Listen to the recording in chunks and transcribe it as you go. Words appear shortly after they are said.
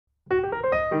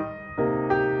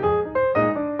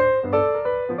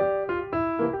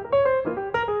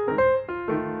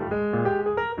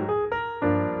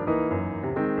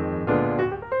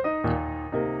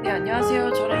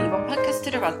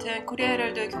맡은 코리아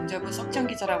헤럴드 경제부 석정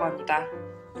기자라고 합니다.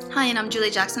 Hi, and I'm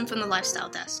Julie Jackson from the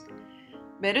Lifestyle Desk.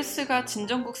 메르스가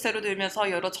진정국세로 들면서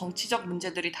여러 정치적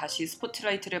문제들이 다시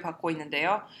스포트라이트를 받고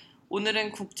있는데요.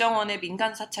 오늘은 국정원의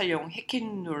민간 사찰용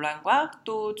해킹 논란과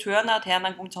또 조현아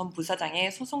대한항공 전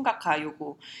부사장의 소송각하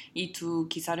요구 이 두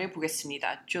기사를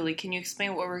보겠습니다. Julie, can you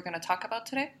explain what we're going to talk about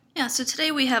today? Yeah, so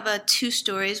today we have two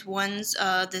stories. One's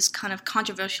this kind of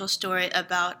controversial story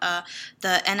about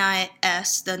the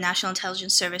NIS, the National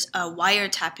Intelligence Service,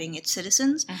 wiretapping its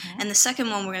citizens. Mm-hmm. And the second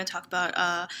one we're going to talk about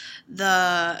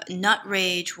the nut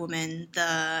rage woman,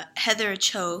 the Heather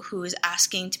Cho, who is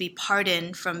asking to be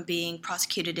pardoned from being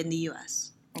prosecuted in the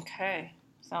U.S. Okay,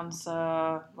 sounds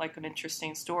like an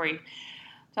interesting story.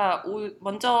 자,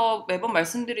 먼저 매번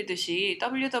말씀드리듯이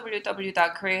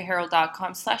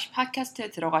www.koreaherald.com/podcast에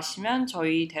들어가시면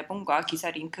저희 대본과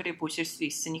기사 링크를 보실 수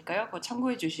있으니까요. 그거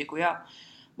참고해 주시고요.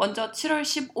 먼저 7월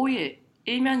 15일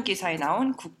일면 기사에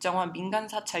나온 국정원 민간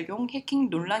사찰용 해킹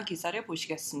논란 기사를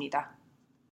보시겠습니다.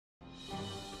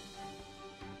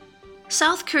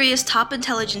 South Korea's top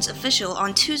intelligence official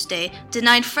on Tuesday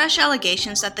denied fresh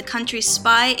allegations that the country's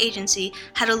spy agency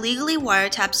had illegally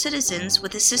wiretapped citizens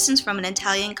with assistance from an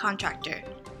Italian contractor.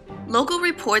 Local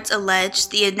reports alleged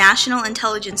the National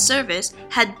Intelligence Service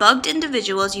had bugged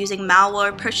individuals using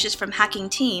malware purchased from Hacking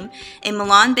Team, a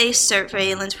Milan-based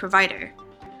surveillance provider.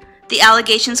 The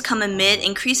allegations come amid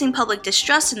increasing public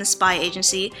distrust in the spy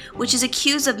agency, which is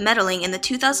accused of meddling in the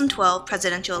 2012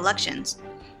 presidential elections.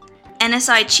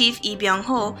 NSI Chief Lee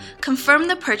Byung-ho confirmed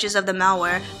the purchase of the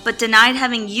malware but denied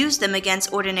having used them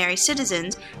against ordinary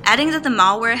citizens, adding that the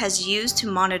malware has used to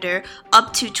monitor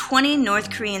up to 20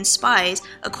 North Korean spies,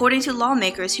 according to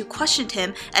lawmakers who questioned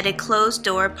him at a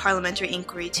closed-door parliamentary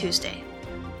inquiry Tuesday.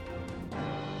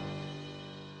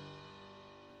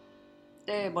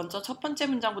 네, 먼저 첫 번째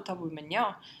문장부터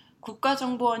보면요.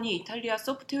 국가정보원이 이탈리아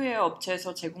소프트웨어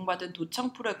업체에서 제공받은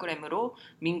도청 프로그램으로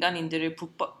민간인들을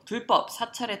불법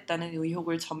사찰했다는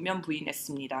의혹을 전면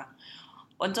부인했습니다.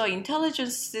 먼저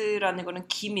intelligence라는 거는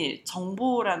기밀,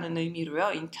 정보라는 의미로요.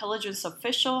 intelligence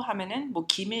official 하면은 뭐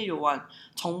기밀 요원,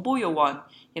 정보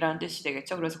요원이라는 뜻이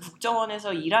되겠죠. 그래서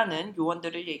국정원에서 일하는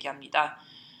요원들을 얘기합니다.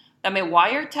 그다음에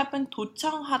wiretap은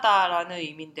도청하다라는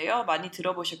의미인데요. 많이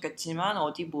들어보셨겠지만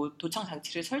어디 뭐 도청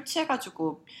장치를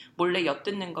설치해가지고 몰래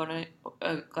엿듣는 거를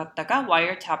갖다가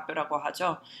wiretap이라고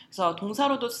하죠. 그래서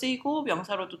동사로도 쓰이고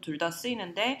명사로도 둘 다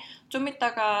쓰이는데 좀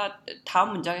이따가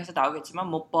다음 문장에서 나오겠지만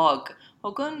뭐 bug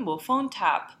혹은 뭐 phone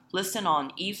tap, listen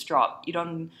on, eavesdrop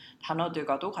이런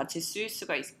단어들과도 같이 쓰일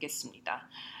수가 있겠습니다.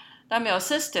 그다음에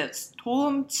assistance,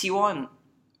 도움, 지원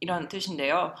이런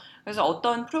뜻인데요. 그래서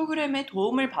어떤 프로그램의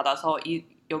도움을 받아서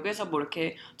여기에서 뭐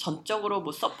이렇게 전적으로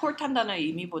뭐 서포트한다는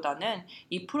의미보다는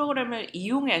이 프로그램을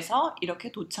이용해서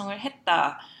이렇게 도청을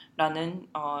했다라는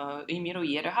의미로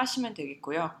이해를 하시면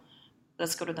되겠고요.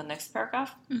 Let's go to the next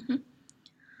paragraph. Mm-hmm.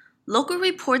 Local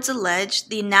reports allege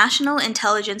the National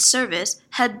Intelligence Service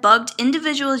had bugged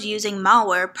individuals using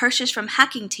malware purchased from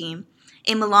Hacking Team,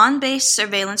 a Milan-based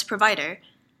surveillance provider.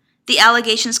 The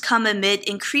allegations come amid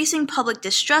increasing public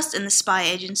distrust in the spy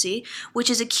agency, which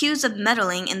is accused of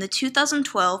meddling in the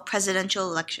 2012 presidential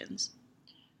elections.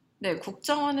 네,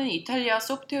 국정원은 이탈리아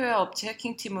소프트웨어 업체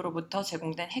해킹팀으로부터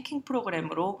제공된 해킹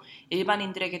프로그램으로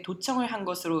일반인들에게 도청을 한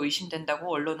것으로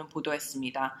의심된다고 언론은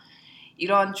보도했습니다.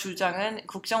 이러한 주장은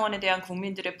국정원에 대한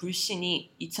국민들의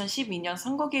불신이 2012년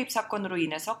선거 개입 사건으로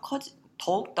인해서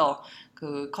더욱더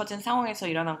커진 상황에서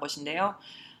일어난 것인데요.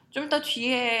 좀 더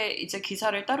뒤에 이제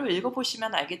기사를 따로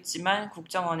읽어보시면 알겠지만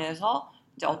국정원에서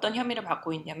이제 어떤 혐의를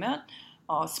받고 있냐면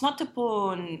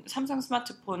삼성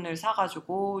스마트폰을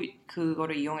사가지고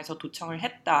그거를 이용해서 도청을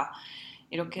했다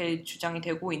이렇게 주장이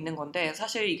되고 있는 건데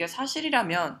사실 이게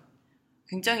사실이라면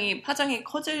굉장히 파장이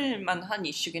커질 만한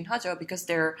이슈긴 하죠. Because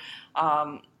they're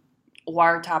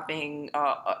wiretapping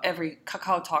every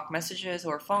KakaoTalk messages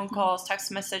or phone calls,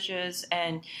 text messages,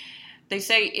 and they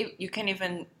say you can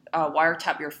even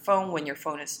wiretap your phone when your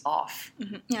phone is off.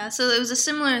 Mm-hmm. Yeah, so it was a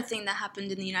similar thing that happened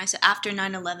in the United States after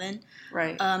 9/11.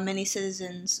 Right. Many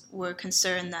citizens were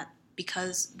concerned that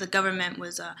because the government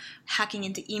was hacking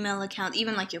into email accounts,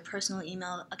 even like your personal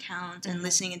email account, and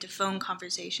listening into phone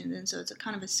conversations, and so it's a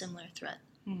kind of a similar threat.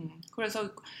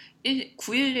 그래서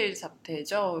 9.11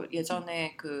 사태죠.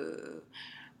 예전에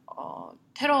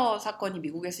테러 사건이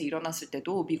미국에서 일어났을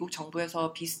때도 미국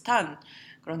정부에서 비슷한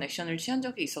그런 액션을 취한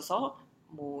적이 있어서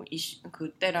뭐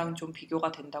그때랑 좀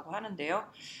비교가 된다고 하는데요.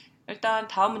 일단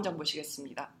다음 문장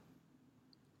보시겠습니다.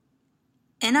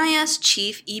 NIS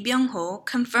Chief Lee Byung-ho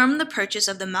confirmed the purchase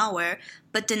of the malware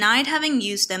but denied having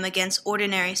used them against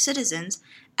ordinary citizens,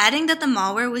 adding that the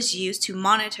malware was used to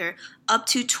monitor up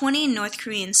to 20 North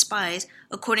Korean spies,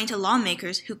 according to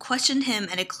lawmakers who questioned him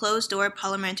at a closed-door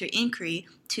parliamentary inquiry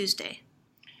Tuesday.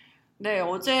 네,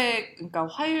 어제 그러니까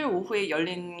화요일 오후에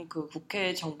열린 그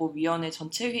국회 정보위원회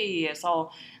전체 회의에서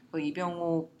그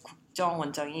이병호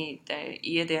국정원장이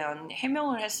이에 대한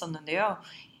해명을 했었는데요.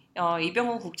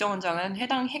 이병호 국정원장은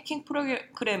해당 해킹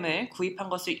프로그램을 구입한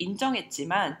것을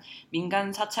인정했지만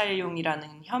민간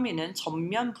사찰용이라는 혐의는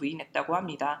전면 부인했다고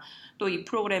합니다. 또 이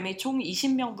프로그램이 총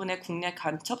 20명분의 국내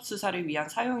간첩 수사를 위한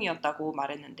사용이었다고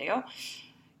말했는데요.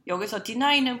 여기서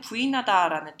deny는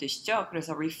부인하다라는 뜻이죠.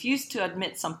 그래서 refuse to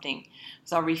admit something.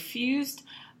 그래서 refused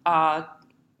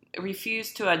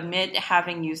to admit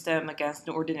having used them against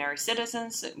ordinary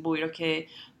citizens. 뭐 이렇게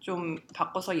좀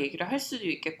바꿔서 얘기를 할 수도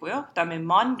있겠고요. 그다음에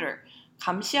monitor,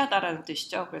 감시하다라는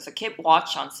뜻이죠. 그래서 keep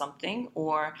watch on something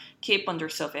or keep under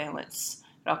surveillance.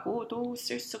 라고도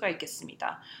쓸 수가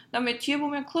있겠습니다. 그다음에 뒤에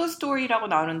보면 closed door이라고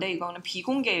나오는데 이거는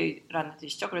비공개라는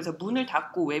뜻이죠. 그래서 문을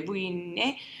닫고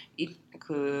외부인의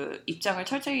입장을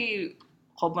철저히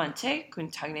거부한 채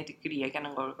자기네들끼리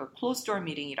얘기하는 걸 closed door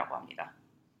meeting이라고 합니다.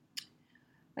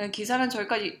 기사는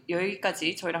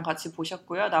여기까지 저희랑 같이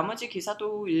보셨고요. 나머지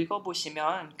기사도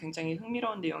읽어보시면 굉장히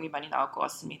흥미로운 내용이 많이 나올 것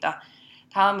같습니다.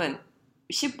 다음은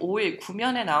 15일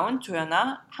구면에 나온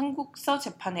조연아 한국서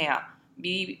재판해야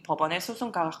미 법원의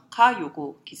소송각하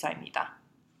요구 기사입니다.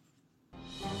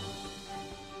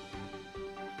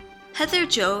 Heather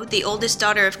Jo, the oldest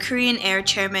daughter of Korean Air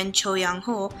Chairman Cho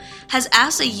Yang-ho, has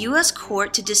asked a U.S.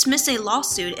 court to dismiss a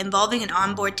lawsuit involving an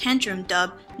onboard tantrum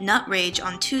dubbed Nut Rage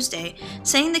on Tuesday,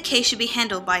 saying the case should be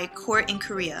handled by a court in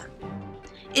Korea.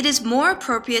 It is more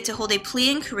appropriate to hold a plea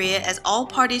in Korea as all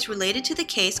parties related to the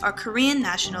case are Korean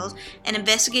nationals and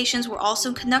investigations were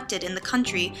also conducted in the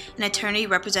country, an attorney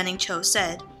representing Cho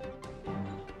said.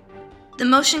 The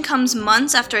motion comes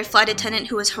months after a flight attendant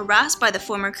who was harassed by the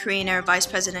former Korean Air Vice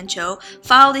President Cho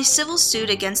filed a civil suit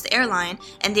against the airline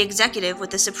and the executive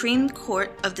with the Supreme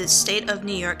Court of the State of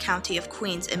New York County of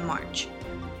Queens in March.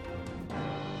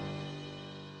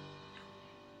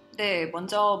 네,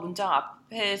 먼저 문장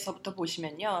앞에서부터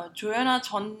보시면요. 조연아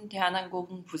전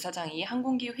대한항공 부사장이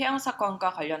항공기 회항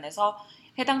사건과 관련해서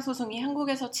해당 소송이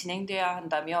한국에서 진행돼야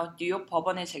한다며 뉴욕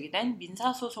법원에 제기된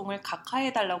민사소송을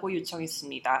각하해달라고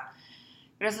요청했습니다.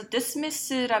 그래서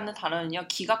dismiss라는 단어는요,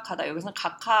 기각하다. 여기서는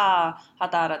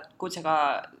각하하다라고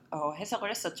제가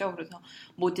해석을 했었죠. 그래서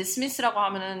뭐 dismiss라고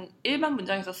하면은 일반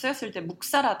문장에서 쓰였을 때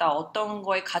묵살하다, 어떤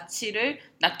거의 가치를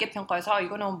낮게 평가해서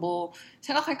이거는 뭐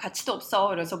생각할 가치도 없어.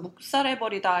 그래서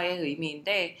묵살해버리다의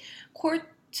의미인데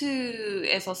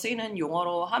코트에서 쓰이는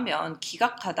용어로 하면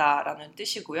기각하다라는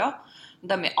뜻이고요. 그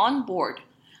다음에 on board,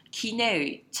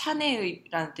 기내의,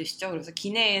 차내의라는 뜻이죠. 그래서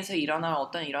기내에서 일어난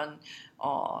어떤 이런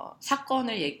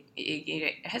사건을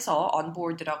얘기를 해서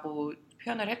onboard라고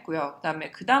표현을 했고요.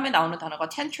 그 다음에 나오는 단어가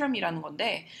tantrum이라는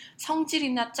건데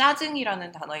성질이나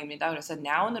짜증이라는 단어입니다. 그래서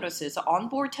noun으로 쓰여서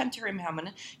onboard tantrum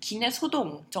하면은 기내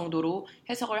소동 정도로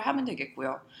해석을 하면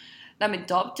되겠고요. 그 다음에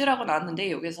dubbed라고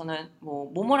나왔는데 여기서는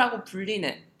뭐뭐라고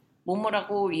불리는,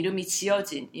 뭐뭐라고 이름이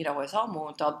지어진이라고 해서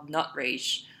뭐 dub nut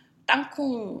rage,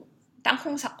 땅콩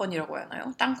사건이라고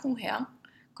하나요? 땅콩 회항?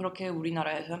 그렇게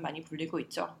우리나라에서는 많이 불리고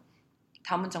있죠.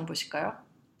 다음 문장 보실까요?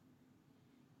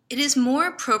 It is more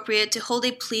appropriate to hold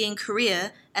a plea in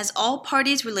Korea as all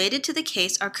parties related to the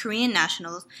case are Korean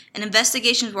nationals and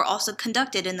investigations were also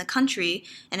conducted in the country,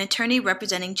 an attorney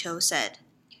representing Cho said.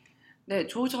 네,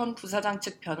 조 전 부사장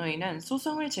측 변호인은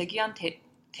소송을 제기한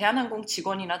대한항공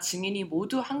직원이나 증인이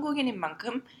모두 한국인인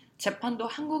만큼 재판도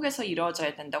한국에서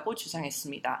이루어져야 된다고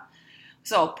주장했습니다.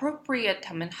 그래서 appropriate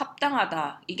하면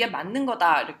합당하다, 이게 맞는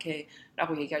거다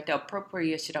이렇게라고 얘기할 때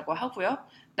appropriate이라고 하고요.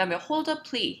 그다음에 hold a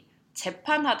plea,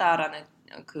 재판하다라는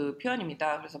그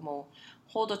표현입니다. 그래서 뭐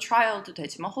hold a trial도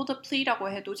되지만 hold a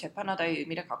plea라고 해도 재판하다의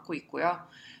의미를 갖고 있고요.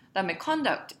 그다음에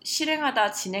conduct,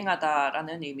 실행하다,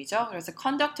 진행하다라는 의미죠. 그래서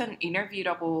conduct an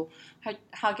interview라고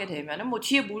하게 되면은 뭐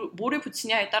뒤에 뭐를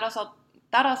붙이냐에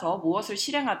따라서 무엇을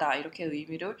실행하다 이렇게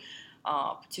의미를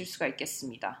붙일 수가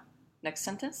있겠습니다. Next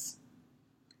sentence.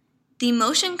 The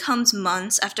motion comes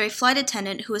months after a flight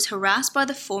attendant who was harassed by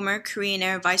the former Korean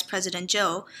Air Vice President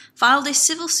Jo filed a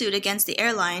civil suit against the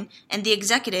airline and the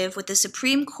executive with the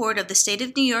Supreme Court of the State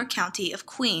of New York County of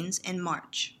Queens in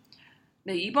March.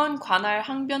 네, 이번 관할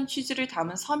항변 취지를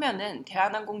담은 서면은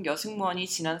대한항공 여승무원이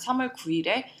지난 3월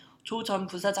 9일에 조 전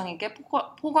부사장에게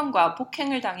폭언과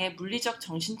폭행을 당해 물리적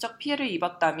정신적 피해를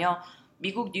입었다며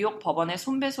미국 뉴욕 법원에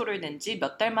손배소를 낸 지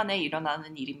몇 달 만에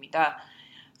일어나는 일입니다.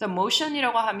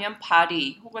 motion이라고 하면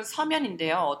발의 혹은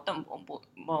서면인데요. 어떤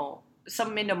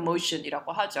submit a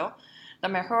motion이라고 하죠.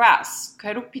 그다음에 harass,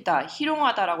 괴롭히다,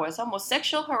 희롱하다라고 해서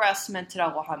sexual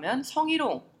harassment라고 하면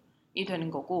성희롱이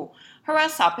되는 거고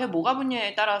harass 앞에 뭐가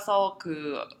붙냐에 따라서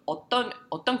그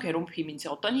어떤 괴롭힘인지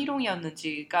어떤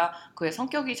희롱이었는지가 그의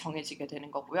성격이 정해지게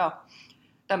되는 거고요.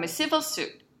 그다음에 civil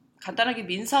suit 간단하게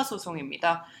민사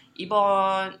소송입니다.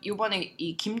 이번에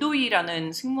이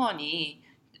김도희라는 승무원이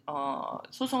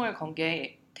소송을 건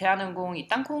게 대한항공 이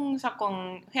땅콩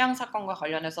사건 회항 사건과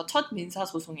관련해서 첫 민사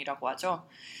소송이라고 하죠.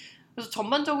 그래서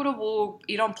전반적으로 뭐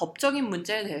이런 법적인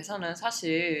문제에 대해서는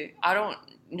사실 I don't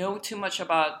know too much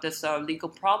about this legal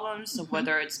problems of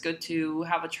whether it's good to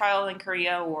have a trial in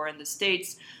Korea or in the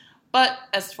States. But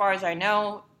as far as I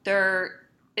know, there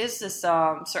is this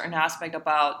certain aspect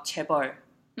about 재벌's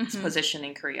position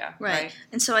in Korea, right?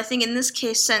 And so I think in this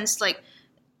case, since like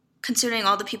considering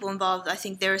all the people involved, I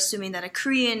think they're assuming that a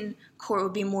Korean court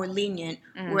would be more lenient,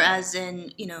 whereas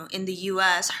in the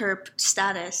U.S., her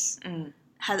status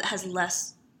has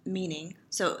less meaning,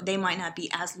 so they might not be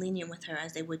as lenient with her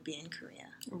as they would be in Korea.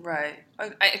 Right.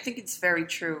 I think it's very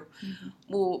true.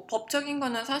 뭐 법적인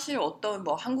거는 사실 어떤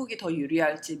뭐 한국이 더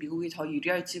유리할지 미국이 더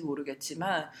유리할지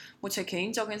모르겠지만 뭐 제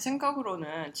개인적인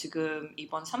생각으로는 지금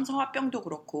이번 삼성화병도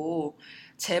그렇고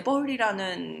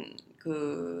재벌이라는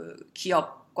그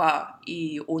기업과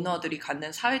이 오너들이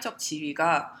갖는 사회적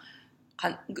지위가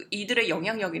이들의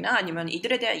영향력이나 아니면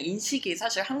이들에 대한 인식이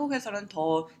사실 한국에서는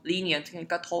더 lenient,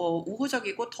 그러니까 더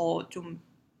우호적이고 더 좀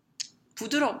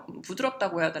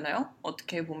부드럽다고 해야 되나요?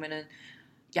 어떻게 보면은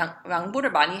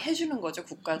양보를 많이 해주는 거죠,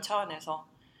 국가 차원에서.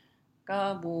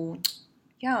 그러니까 뭐,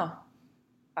 yeah,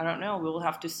 I don't know. We'll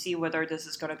have to see whether this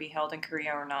is going to be held in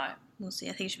Korea or not. We'll see.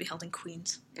 I think it should be held in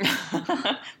Queens.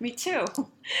 Me too.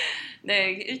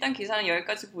 네, 일단 기사는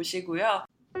여기까지 보시고요.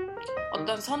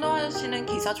 어떤 선호하시는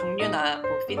기사 종류나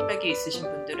뭐 피드백이 있으신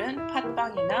분들은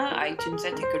팟빵이나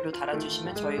아이튠즈에 댓글로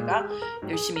달아주시면 저희가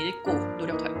열심히 읽고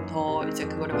더 이제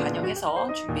그거를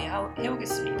반영해서 준비해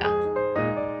오겠습니다.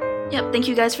 Yep, thank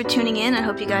you guys for tuning in. I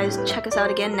hope you guys check us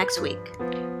out again next week.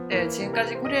 네,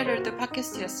 지금까지 코리아를 뜻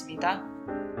팟캐스트였습니다.